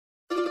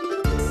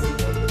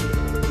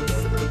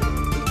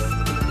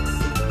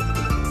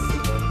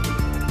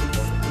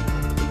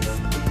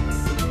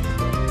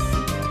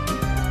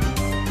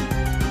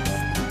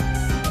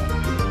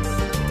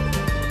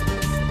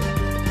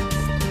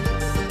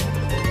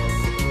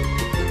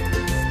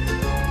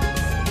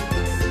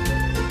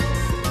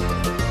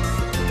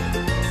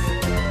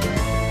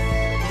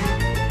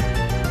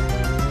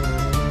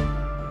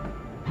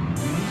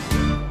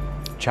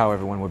Ciao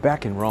everyone, we're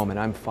back in Rome and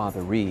I'm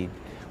Father Reed.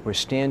 We're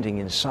standing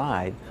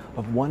inside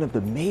of one of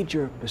the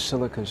major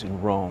basilicas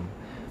in Rome.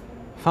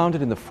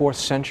 Founded in the 4th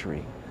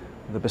century,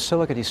 the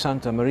Basilica di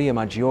Santa Maria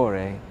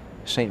Maggiore,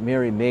 St.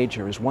 Mary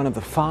Major, is one of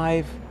the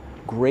 5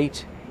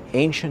 great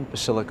ancient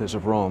basilicas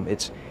of Rome.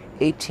 Its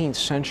 18th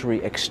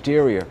century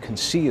exterior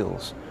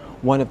conceals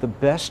one of the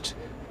best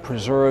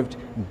preserved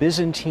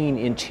Byzantine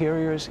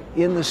interiors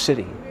in the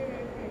city.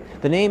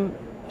 The name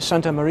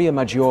Santa Maria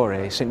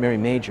Maggiore, St. Mary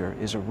Major,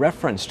 is a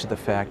reference to the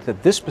fact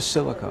that this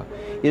basilica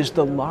is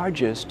the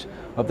largest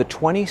of the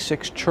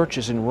 26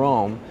 churches in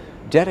Rome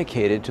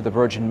dedicated to the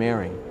Virgin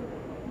Mary.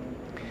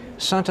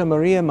 Santa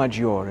Maria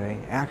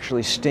Maggiore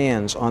actually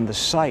stands on the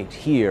site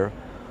here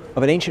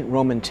of an ancient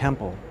Roman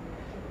temple.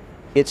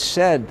 It's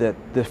said that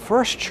the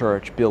first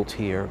church built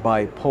here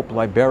by Pope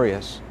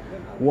Liberius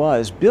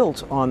was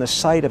built on the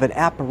site of an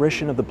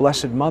apparition of the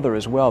Blessed Mother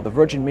as well. The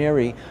Virgin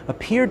Mary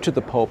appeared to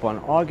the Pope on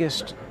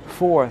August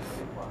 4th,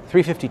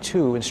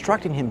 352,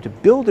 instructing him to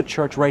build a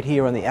church right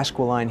here on the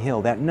Esquiline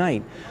Hill. That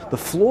night, the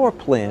floor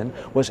plan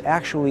was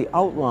actually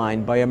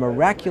outlined by a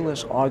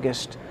miraculous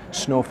August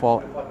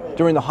snowfall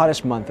during the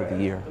hottest month of the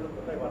year.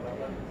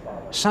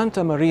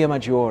 Santa Maria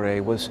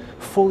Maggiore was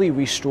fully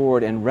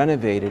restored and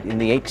renovated in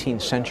the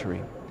 18th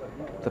century.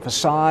 The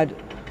facade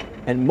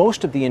and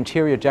most of the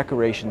interior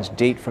decorations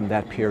date from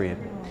that period.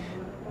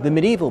 The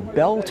medieval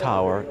bell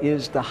tower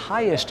is the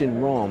highest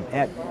in Rome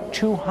at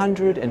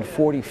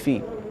 240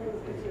 feet.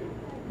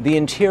 The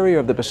interior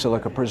of the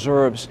basilica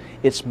preserves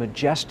its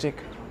majestic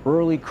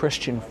early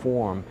Christian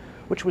form,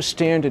 which was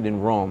standard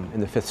in Rome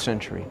in the 5th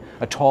century.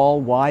 A tall,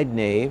 wide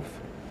nave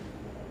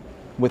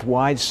with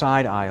wide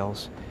side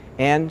aisles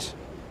and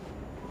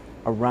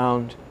a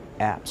round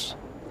apse.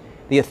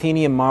 The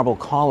Athenian marble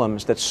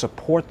columns that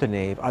support the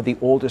nave are the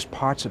oldest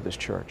parts of this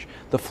church.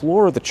 The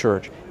floor of the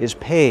church is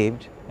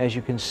paved, as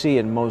you can see,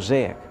 in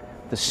mosaic,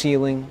 the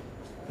ceiling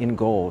in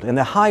gold. And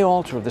the high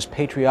altar of this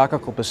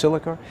patriarchal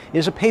basilica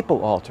is a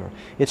papal altar.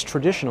 It's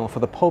traditional for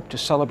the Pope to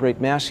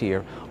celebrate Mass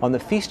here on the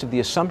Feast of the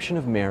Assumption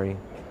of Mary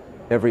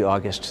every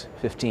August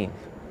 15th.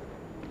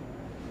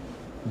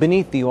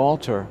 Beneath the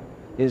altar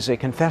is a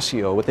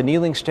confessio with the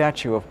kneeling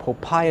statue of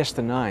Pope Pius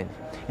IX,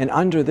 and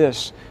under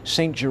this,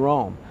 St.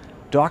 Jerome,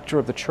 doctor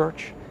of the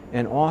Church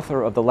and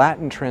author of the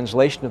Latin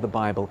translation of the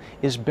Bible,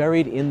 is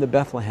buried in the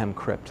Bethlehem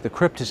crypt. The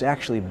crypt is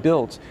actually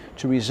built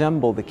to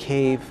resemble the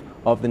cave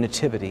of the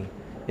Nativity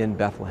in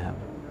Bethlehem.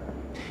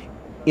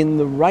 In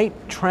the right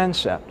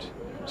transept,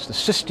 it's the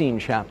Sistine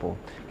Chapel,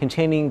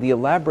 containing the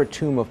elaborate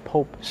tomb of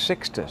Pope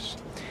Sixtus.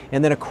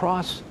 And then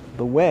across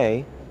the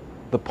way,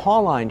 the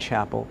Pauline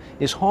Chapel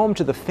is home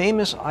to the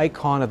famous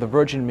icon of the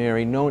Virgin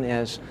Mary known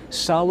as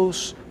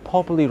Salus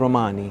Populi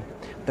Romani,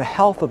 the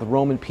health of the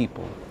Roman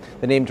people.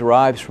 The name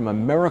derives from a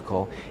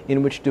miracle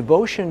in which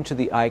devotion to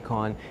the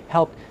icon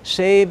helped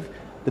save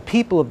the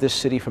people of this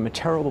city from a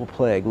terrible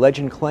plague.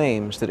 Legend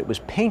claims that it was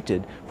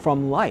painted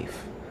from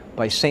life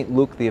by St.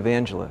 Luke the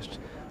Evangelist,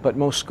 but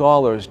most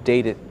scholars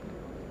date it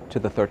to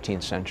the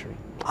 13th century.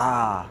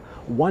 Ah,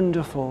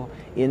 wonderful,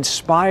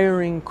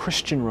 inspiring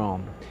Christian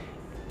Rome.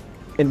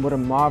 And what a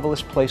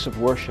marvelous place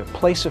of worship,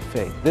 place of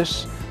faith.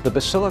 This, the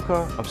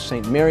Basilica of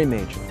St. Mary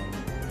Major.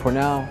 For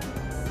now,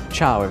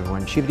 ciao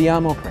everyone, ci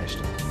vediamo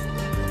presto.